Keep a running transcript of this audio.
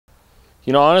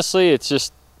You know, honestly, it's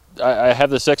just I have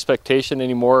this expectation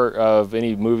anymore of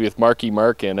any movie with Mark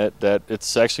in it that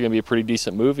it's actually going to be a pretty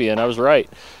decent movie, and I was right.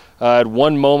 I had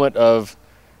one moment of,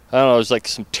 I don't know, it was like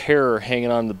some terror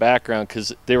hanging on in the background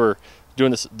because they were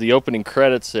doing the opening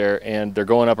credits there, and they're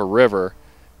going up a river,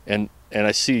 and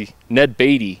I see Ned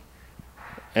Beatty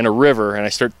and a river, and I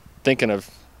start thinking of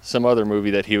some other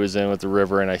movie that he was in with the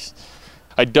river, and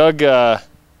I dug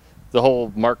the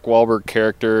whole Mark Wahlberg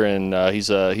character, and he's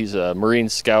a Marine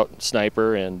scout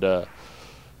sniper, and I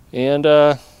don't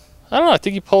know, I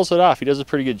think he pulls it off. He does a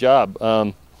pretty good job.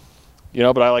 You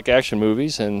know, but I like action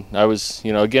movies, and I was,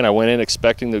 you know, again, I went in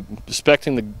expecting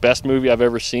the best movie I've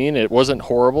ever seen. It wasn't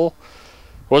horrible,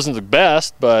 it wasn't the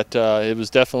best, but it was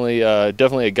definitely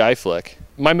a guy flick.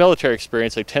 My military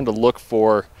experience, I tend to look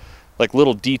for like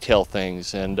little detail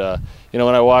things, and you know,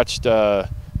 when I watched, I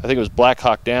think it was Black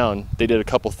Hawk Down, they did a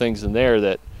couple things in there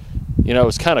that, you know, it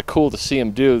was kind of cool to see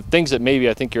them do things that maybe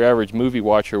I think your average movie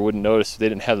watcher wouldn't notice if they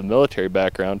didn't have the military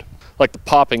background, like the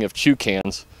popping of chew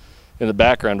cans in the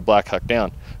background of Black Hawk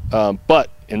Down. But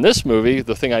in this movie,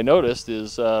 the thing I noticed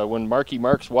is when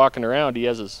Mark's walking around, he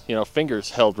has his, you know,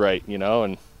 fingers held right, you know,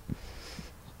 and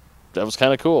that was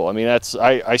kind of cool. I mean,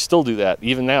 I still do that.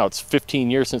 Even now, it's 15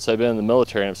 years since I've been in the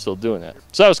military, and I'm still doing that.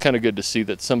 So that was kind of good to see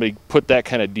that somebody put that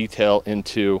kind of detail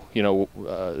into, you know,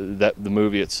 the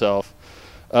movie itself.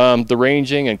 The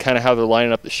ranging and kind of how they're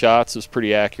lining up the shots was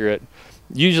pretty accurate.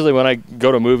 Usually when I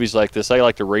go to movies like this, I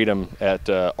like to rate them at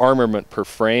armament per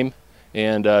frame.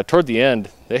 And toward the end,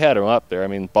 they had them up there. I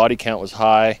mean, body count was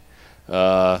high,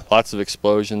 lots of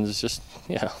explosions, just,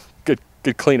 yeah,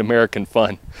 good clean American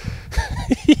fun.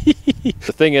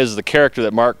 The thing is, the character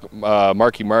that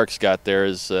Mark's got there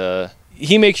is,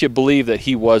 he makes you believe that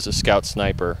he was a scout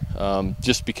sniper,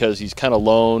 just because he's kind of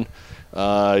lone,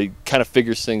 he kind of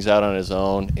figures things out on his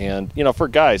own. And, you know, for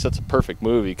guys, that's a perfect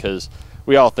movie because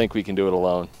we all think we can do it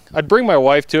alone. I'd bring my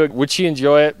wife to it. Would she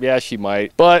enjoy it? Yeah, she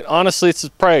might. But honestly, it's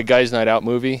probably a guys' night out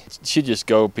movie. She'd just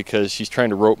go because she's trying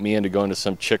to rope me into going to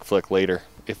some chick flick later.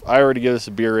 If I were to give this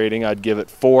a beer rating, I'd give it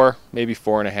 4, maybe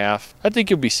 4.5. I think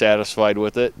you'll be satisfied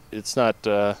with it. It's not,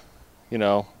 you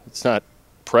know, it's not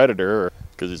Predator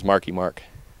because it's Mark.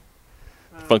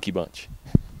 Funky bunch.